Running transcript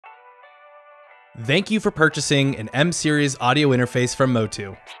Thank you for purchasing an M-Series audio interface from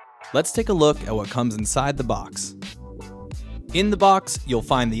Motu. Let's take a look at what comes inside the box. In the box, you'll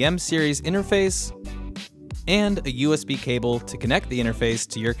find the M-Series interface and a USB cable to connect the interface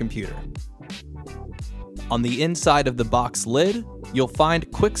to your computer. On the inside of the box lid, you'll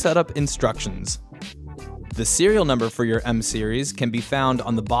find quick setup instructions. The serial number for your M-Series can be found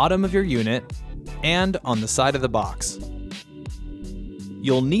on the bottom of your unit and on the side of the box.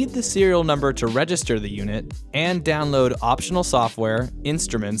 You'll need the serial number to register the unit and download optional software,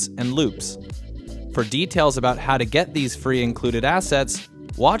 instruments, and loops. For details about how to get these free included assets,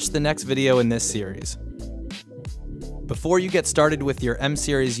 watch the next video in this series. Before you get started with your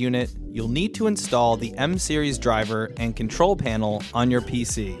M-Series unit, you'll need to install the M-Series driver and control panel on your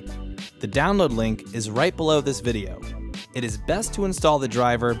PC. The download link is right below this video. It is best to install the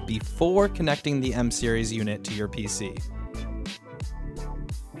driver before connecting the M-Series unit to your PC.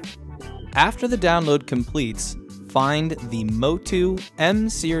 After the download completes, find the Motu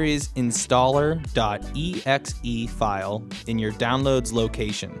M-Series installer.exe file in your downloads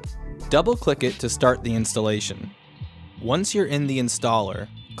location. Double-click it to start the installation. Once you're in the installer,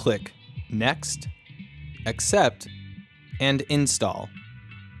 click Next, Accept, and Install.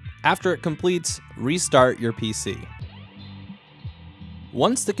 After it completes, restart your PC.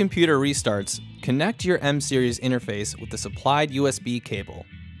 Once the computer restarts, connect your M-Series interface with the supplied USB cable.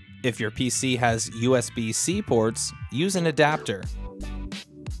 If your PC has USB-C ports, use an adapter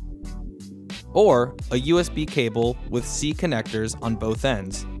or a USB cable with C connectors on both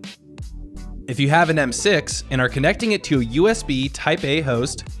ends. If you have an M6 and are connecting it to a USB Type-A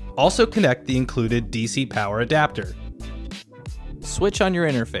host, also connect the included DC power adapter. Switch on your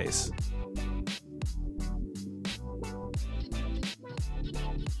interface.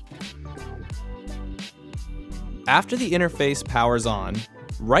 After the interface powers on,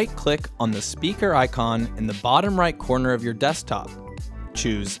 right-click on the speaker icon in the bottom right corner of your desktop.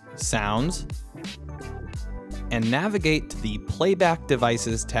 Choose Sounds, and navigate to the Playback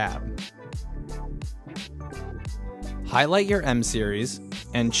Devices tab. Highlight your M-Series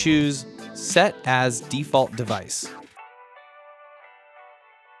and choose Set as Default Device.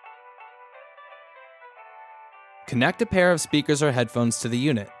 Connect a pair of speakers or headphones to the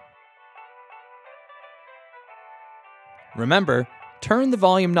unit. Remember, turn the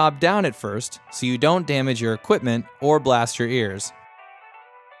volume knob down at first so you don't damage your equipment or blast your ears.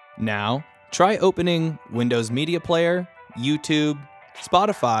 Now, try opening Windows Media Player, YouTube,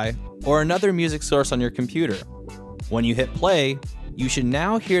 Spotify, or another music source on your computer. When you hit play, you should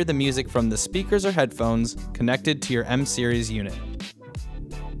now hear the music from the speakers or headphones connected to your M-Series unit.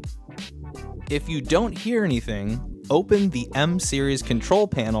 If you don't hear anything, open the M-Series control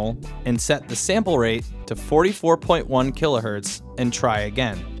panel and set the sample rate to 44.1 kHz and try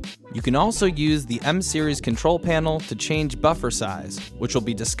again. You can also use the M-Series control panel to change buffer size, which will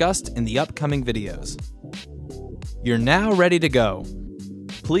be discussed in the upcoming videos. You're now ready to go.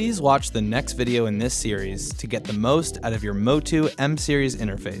 Please watch the next video in this series to get the most out of your Motu M-Series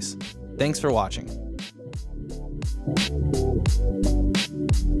interface. Thanks for watching.